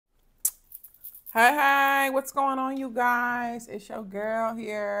Hey, what's going on, you guys? It's your girl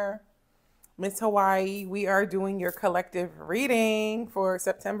here, Miss Hawaii. We are doing your collective reading for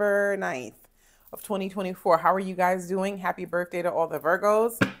September 9th of 2024. How are you guys doing? Happy birthday to all the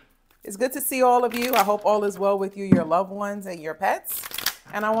Virgos. It's good to see all of you. I hope all is well with you, your loved ones, and your pets.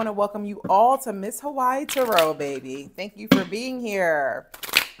 And I want to welcome you all to Miss Hawaii Tarot, baby. Thank you for being here.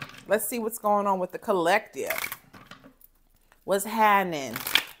 Let's see what's going on with the collective. What's happening?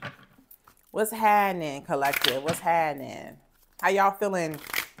 What's happening, collective? What's happening? How y'all feeling?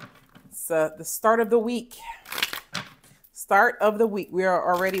 It's the start of the week. Start of the week. We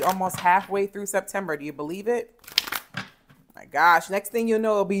are already almost halfway through September. Do you believe it? My gosh. Next thing you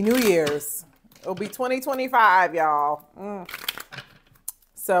know, it'll be New Year's. It'll be 2025, y'all.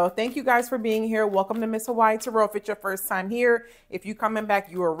 So thank you guys for being here. Welcome to Miss Hawaii Tarot. If it's your first time here, if you coming back,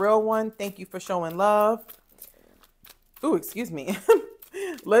 you're a real one. Thank you for showing love. Ooh, excuse me.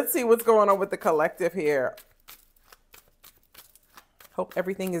 Let's see what's going on with the collective here. Hope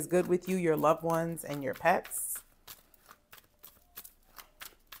everything is good with you, your loved ones, and your pets.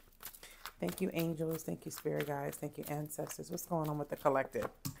 Thank you, angels. Thank you, spirit guides. Thank you, ancestors. What's going on with the collective?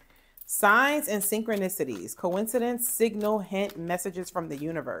 Signs and synchronicities. Coincidence, signal, hint, messages from the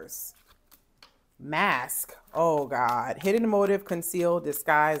universe. Mask. Oh, God. Hidden motive, concealed,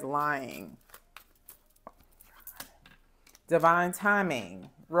 disguise, lying. Divine timing,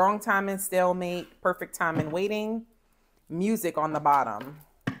 wrong timing, stalemate, perfect timing, waiting, music on the bottom.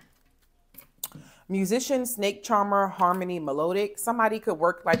 Musician, snake charmer, harmony, melodic. Somebody could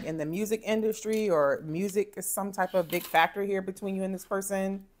work like in the music industry, or music is some type of big factor here between you and this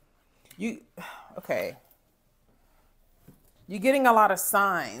person. Okay. You're getting a lot of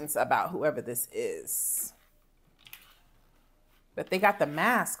signs about whoever this is. But they got the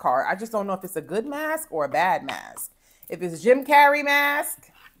mask card. I just don't know if it's a good mask or a bad mask. If it's Jim Carrey mask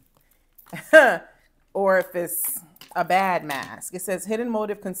or if it's a bad mask. It says hidden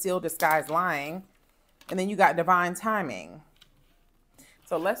motive, concealed, disguise, lying. And then you got divine timing.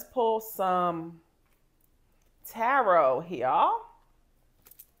 So let's pull some tarot here.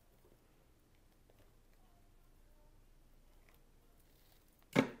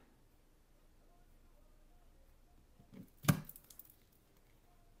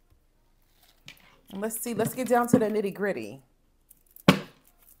 And let's see, let's get down to the nitty gritty.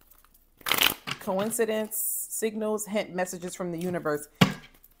 Coincidence, signals, hint, messages from the universe.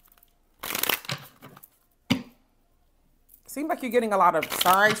 Seems like you're getting a lot of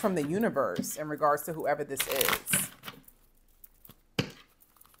signs from the universe in regards to whoever this is.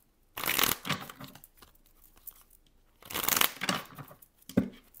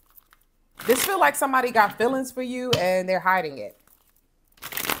 This feels like somebody got feelings for you and they're hiding it.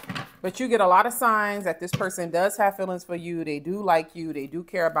 But you get a lot of signs that this person does have feelings for you. They do like you. They do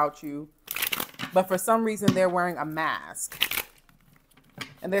care about you. But for some reason, they're wearing a mask.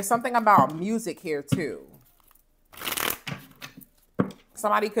 And there's something about music here, too.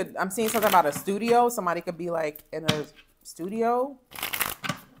 Somebody could, I'm seeing something about a studio. Somebody could be like in a studio.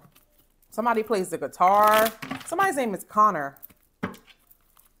 Somebody plays the guitar. Somebody's name is Connor.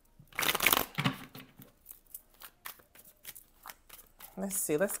 Let's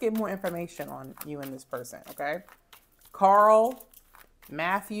see. Let's get more information on you and this person, okay? Carl,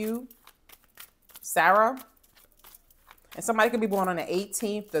 Matthew, Sarah. And somebody could be born on the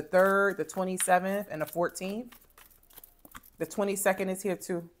 18th, the 3rd, the 27th, and the 14th. The 22nd is here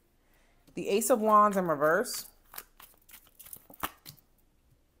too. The Ace of Wands in reverse.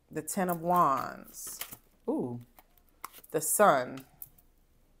 The 10 of Wands. Ooh. The Sun.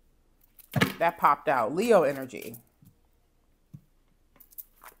 That popped out. Leo energy.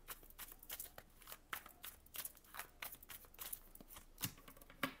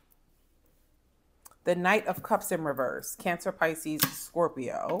 The Knight of Cups in reverse. Cancer, Pisces,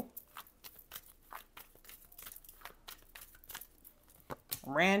 Scorpio.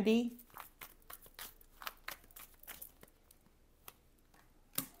 Randy.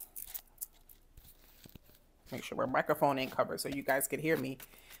 Make sure my microphone ain't covered so you guys can hear me.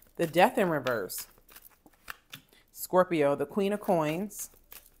 The Death in reverse. Scorpio, the Queen of Coins.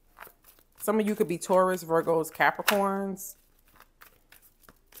 Some of you could be Taurus, Virgos, Capricorns.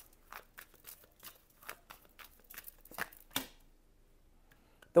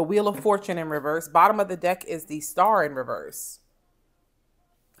 The Wheel of Fortune in reverse. Bottom of the deck is the Star in reverse.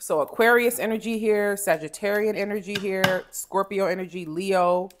 So Aquarius energy here, Sagittarian energy here, Scorpio energy,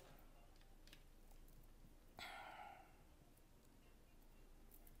 Leo.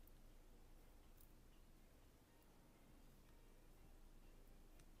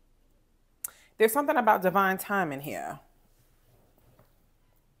 There's something about divine timing here.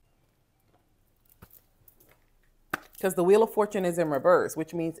 because the Wheel of Fortune is in reverse,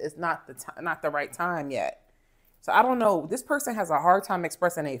 which means it's not the right time yet. So I don't know. This person has a hard time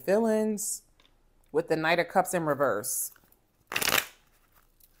expressing their feelings with the Knight of Cups in reverse.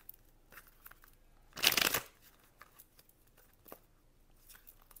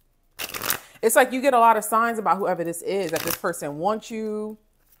 It's like you get a lot of signs about whoever this is, that this person wants you,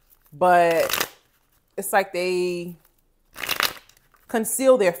 but it's like they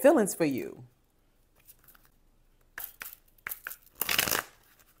conceal their feelings for you.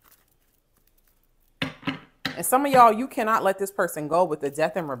 And some of y'all, you cannot let this person go with the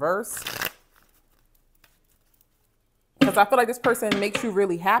Death in reverse. Because I feel like this person makes you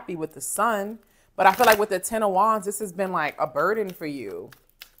really happy with the Sun. But I feel like with the Ten of Wands, this has been like a burden for you.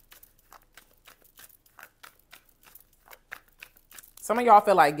 Some of y'all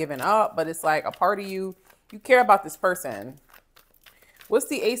feel like giving up, but it's like a part of you, you care about this person. What's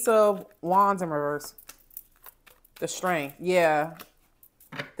the Ace of Wands in reverse? The Strength. Yeah.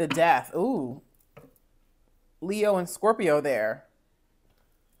 The Death. Ooh. Leo and Scorpio there.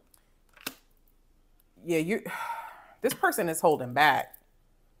 Yeah, this person is holding back.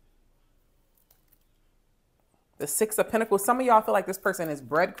 The Six of Pentacles. Some of y'all feel like this person is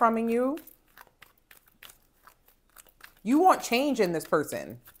breadcrumbing you. You want change in this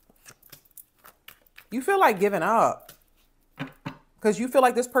person. You feel like giving up. Because you feel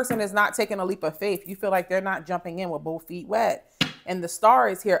like this person is not taking a leap of faith. You feel like they're not jumping in with both feet wet. And the Star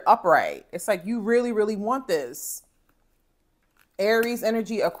is here upright. It's like you really, really want this. Aries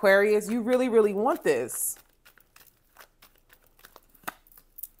energy, Aquarius, you really, really want this.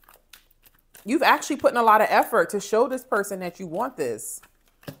 You've actually put in a lot of effort to show this person that you want this.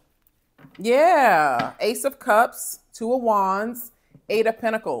 Yeah. Ace of Cups, Two of Wands, Eight of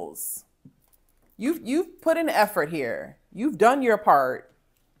Pentacles. You've put in effort here. You've done your part.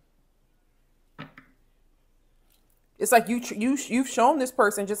 It's like you've shown this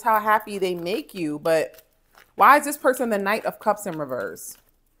person just how happy they make you, but why is this person the Knight of Cups in reverse?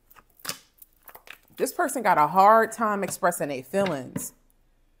 This person got a hard time expressing their feelings.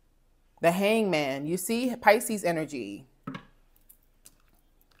 The Hangman, you see Pisces energy.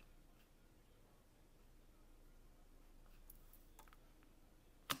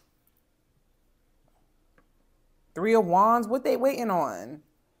 Three of Wands, what they waiting on?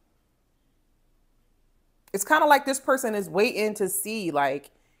 It's kind of like this person is waiting to see, like,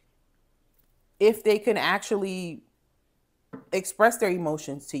 if they can actually express their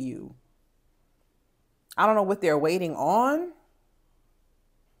emotions to you. I don't know what they're waiting on.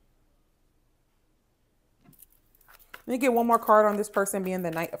 Let me get one more card on this person being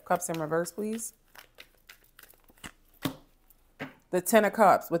the Knight of Cups in reverse, please. The Ten of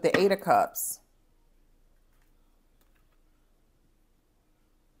Cups with the Eight of Cups.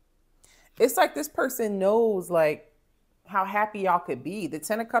 It's like this person knows, like, how happy y'all could be. The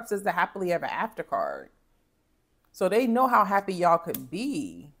Ten of Cups is the happily ever after card. So they know how happy y'all could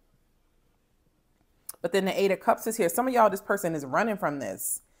be. But then the Eight of Cups is here. Some of y'all, this person is running from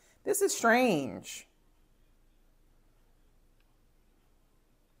this. This is strange.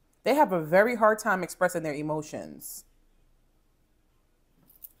 They have a very hard time expressing their emotions.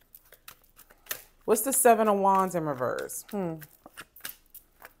 What's the Seven of Wands in reverse?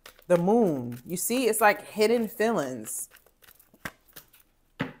 The Moon. You see, it's like hidden feelings.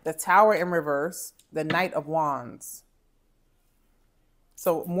 The Tower in reverse. The Knight of Wands.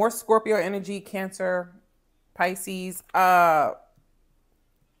 So more Scorpio energy, Cancer, Pisces.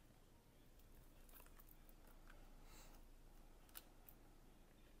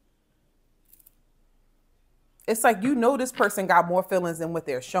 It's like, you know, this person got more feelings than what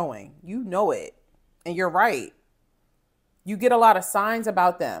they're showing. You know it. And you're right. You get a lot of signs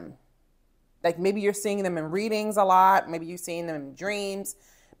about them. Like maybe you're seeing them in readings a lot. Maybe you're seeing them in dreams.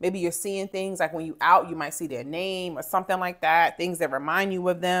 Maybe you're seeing things like when you out, you might see their name or something like that. Things that remind you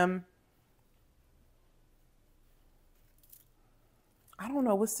of them. I don't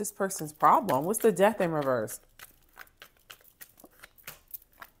know. What's this person's problem? What's the Death in reverse?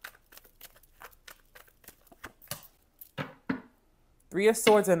 Three of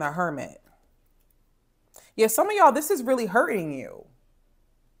Swords and the Hermit. Yeah, some of y'all, this is really hurting you.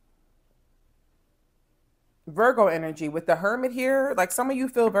 Virgo energy with the Hermit here. Like some of you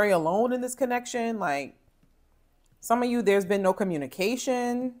feel very alone in this connection. Like some of you, there's been no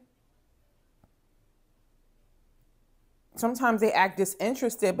communication. Sometimes they act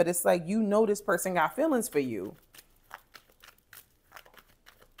disinterested, but it's like, you know, this person got feelings for you.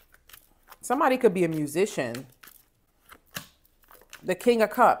 Somebody could be a musician. The King of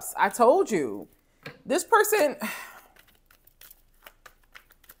Cups. I told you. This person,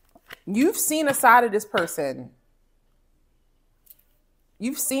 you've seen a side of this person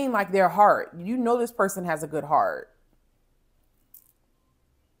You've seen like their heart. You know this person has a good heart.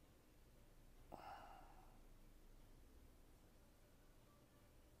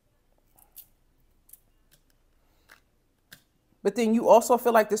 But then you also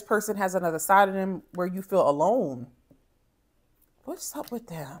feel like this person has another side of them where you feel alone. What's up with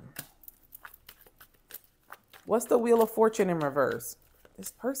them? What's the Wheel of Fortune in reverse?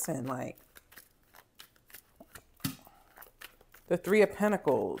 This person, like, the Three of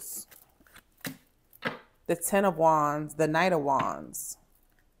Pentacles, the Ten of Wands, the Knight of Wands.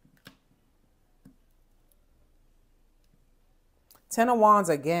 Ten of Wands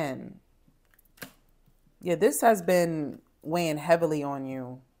again. Yeah, this has been weighing heavily on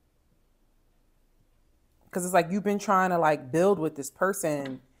you. Because it's like you've been trying to like build with this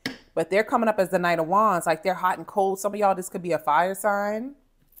person, but they're coming up as the Knight of Wands. Like they're hot and cold. Some of y'all, this could be a fire sign.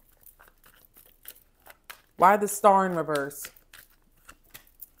 Why the Star in reverse?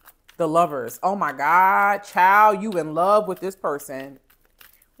 The Lovers. Oh my God, child, you in love with this person.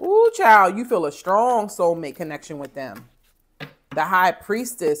 Ooh, child, you feel a strong soulmate connection with them. The High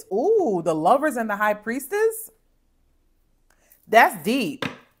Priestess. Ooh, the Lovers and the High Priestess. That's deep.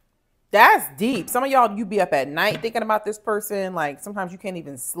 That's deep. Some of y'all, you be up at night thinking about this person. Like sometimes you can't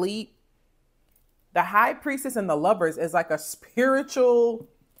even sleep. The High Priestess and the Lovers is like a spiritual.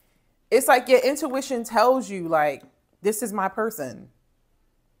 It's like your intuition tells you like, this is my person.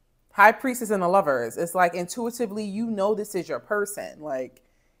 High Priestess and the Lovers. It's like intuitively, you know, this is your person. Like,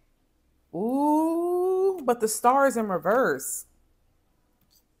 ooh, but the Star is in reverse.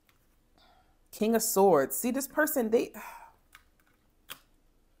 King of Swords. See this person,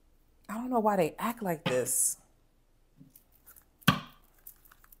 I don't know why they act like this.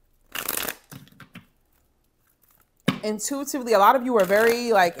 Intuitively, a lot of you are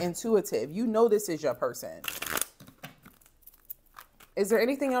very like intuitive. You know this is your person. Is there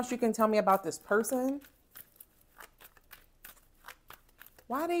anything else you can tell me about this person?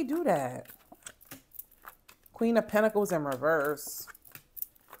 Why they do that? Queen of Pentacles in reverse.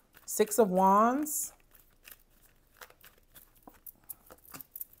 Six of Wands.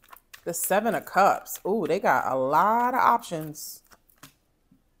 The Seven of Cups. Ooh, they got a lot of options.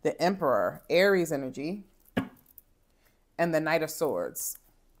 The Emperor, Aries energy. And the Knight of Swords.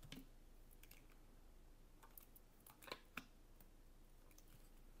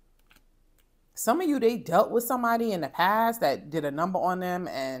 Some of you, they dealt with somebody in the past that did a number on them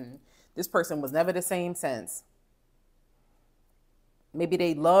and this person was never the same since. Maybe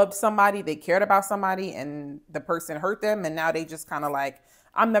they loved somebody, they cared about somebody and the person hurt them and now they just kind of like,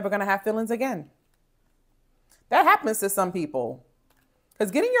 I'm never going to have feelings again. That happens to some people. Because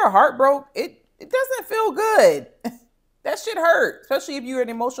getting your heart broke, it doesn't feel good. That shit hurt, especially if you're an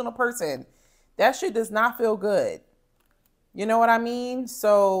emotional person. That shit does not feel good. You know what I mean?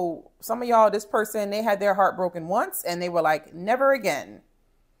 So some of y'all, this person, they had their heart broken once and they were like, never again.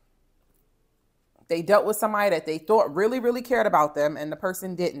 They dealt with somebody that they thought really, really cared about them and the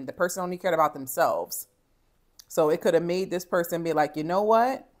person didn't. The person only cared about themselves. So it could have made this person be like, you know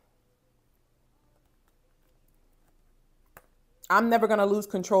what? I'm never going to lose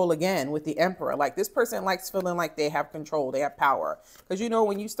control again with the Emperor. Like this person likes feeling like they have control. They have power. Because, you know,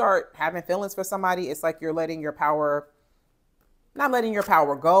 when you start having feelings for somebody, it's like you're letting your power, not letting your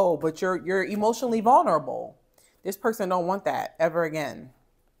power go, but you're emotionally vulnerable. This person don't want that ever again.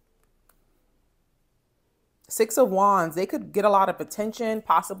 Six of Wands. They could get a lot of attention,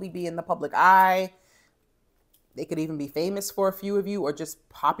 possibly be in the public eye. They could even be famous for a few of you or just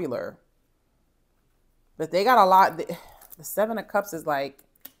popular. But they got a lot. The Seven of Cups is like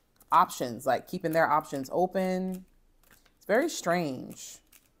options, like keeping their options open. It's very strange.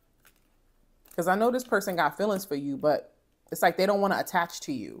 Because I know this person got feelings for you, but it's like they don't want to attach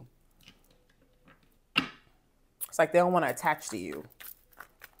to you. It's like they don't want to attach to you.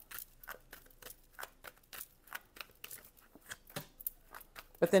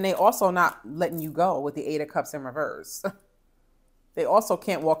 But then they also not letting you go with the Eight of Cups in reverse. They also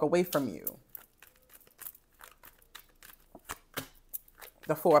can't walk away from you.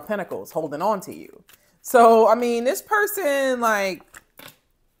 The Four of Pentacles holding on to you. So, I mean, this person, like,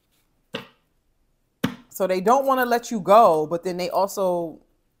 so they don't want to let you go, but then they also,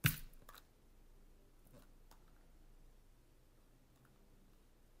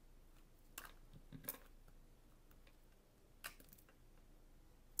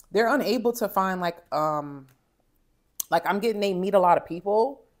 they're unable to find like I'm getting, they meet a lot of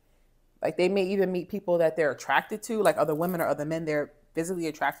people. Like they may even meet people that they're attracted to, like other women or other men they're physically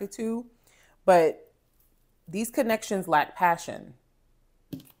attracted to. But these connections lack passion.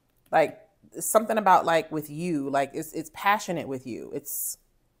 Like something about like with you, like it's passionate with you. It's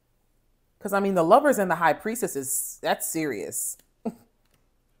because I mean the Lovers and the High Priestess that's serious.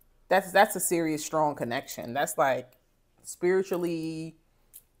 That's a serious, strong connection. That's like spiritually,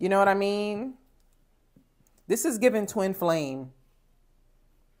 you know what I mean? This is giving twin flame.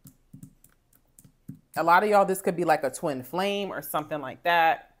 A lot of y'all, this could be like a twin flame or something like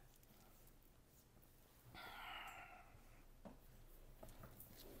that.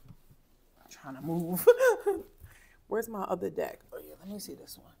 I'm trying to move. Where's my other deck? Oh yeah, let me see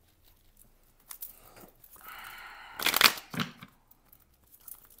this one.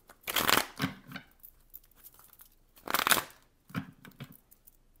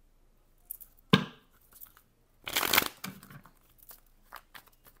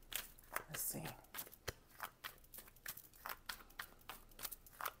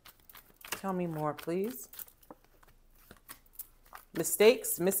 Tell me more, please.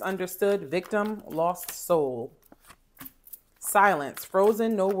 Mistakes, misunderstood, victim, lost soul. Silence,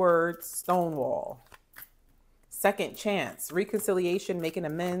 frozen, no words, stonewall. Second chance, reconciliation, making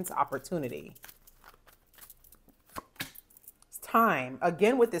amends, opportunity. It's time.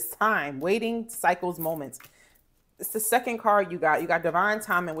 Again with this time, waiting, cycles, moments. It's the second card you got. You got divine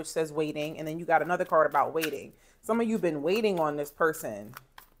timing, which says waiting, and then you got another card about waiting. Some of you have been waiting on this person.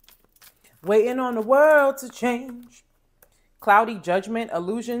 Waiting on the world to change. Cloudy judgment,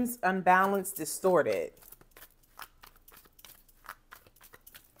 illusions, unbalanced, distorted.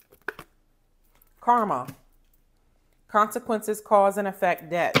 Karma. Consequences, cause and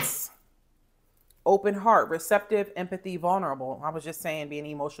effect, debts. Open heart, receptive, empathy, vulnerable. I was just saying being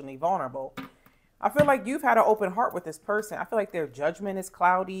emotionally vulnerable. I feel like you've had an open heart with this person. I feel like their judgment is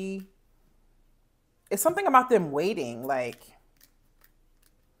cloudy. It's something about them waiting, like...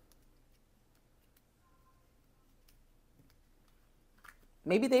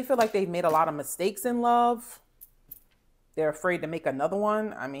 Maybe they feel like they've made a lot of mistakes in love. They're afraid to make another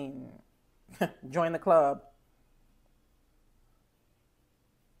one. I mean, join the club.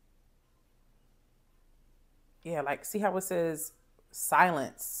 Yeah, like see how it says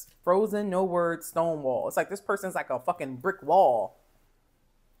silence, frozen, no words, stonewall. It's like this person's like a fucking brick wall.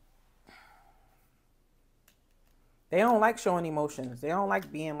 They don't like showing emotions. They don't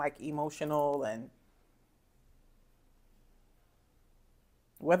like being like emotional, and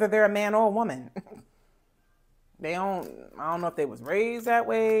whether they're a man or a woman. I don't know if they was raised that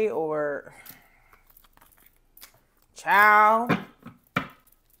way or child.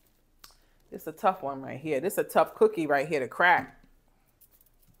 It's a tough one right here. This is a tough cookie right here to crack.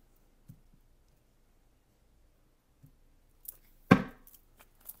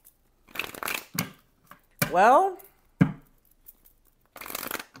 Well,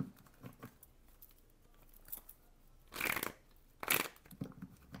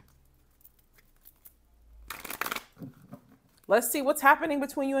 let's see what's happening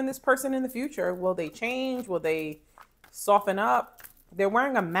between you and this person in the future. Will they change? Will they soften up? They're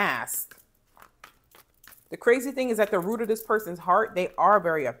wearing a mask. The crazy thing is at the root of this person's heart, they are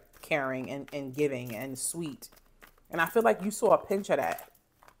very caring and giving and sweet. And I feel like you saw a pinch of that.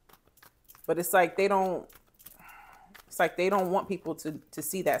 But it's like they don't want people to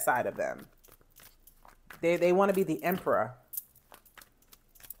see that side of them. They want to be the emperor.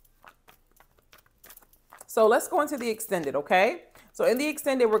 So let's go into the extended, okay? So in the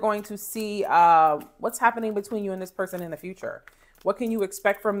extended, we're going to see what's happening between you and this person in the future. What can you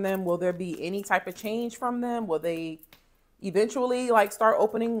expect from them? Will there be any type of change from them? Will they eventually like start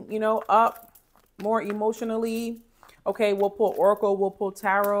opening, you know, up more emotionally? Okay, we'll pull Oracle, we'll pull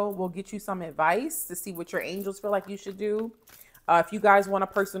Tarot. We'll get you some advice to see what your angels feel like you should do. If you guys want a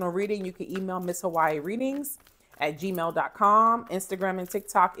personal reading, you can email MissHawaiiReadings@gmail.com. Instagram and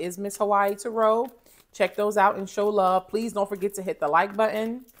TikTok is MissHawaiiTarot. Check those out and show love. Please don't forget to hit the like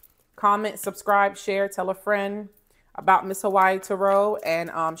button, comment, subscribe, share, tell a friend about Miss Hawaii Tarot. And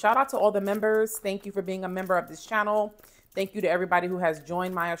shout out to all the members. Thank you for being a member of this channel. Thank you to everybody who has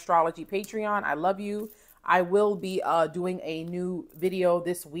joined my astrology Patreon. I love you. I will be doing a new video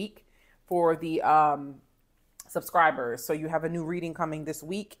this week for the subscribers. So you have a new reading coming this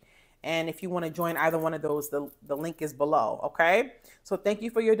week. And if you want to join either one of those, the link is below. Okay. So thank you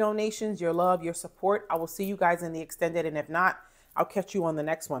for your donations, your love, your support. I will see you guys in the extended. And if not, I'll catch you on the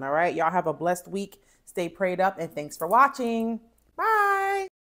next one. All right. Y'all have a blessed week. Stay prayed up and thanks for watching.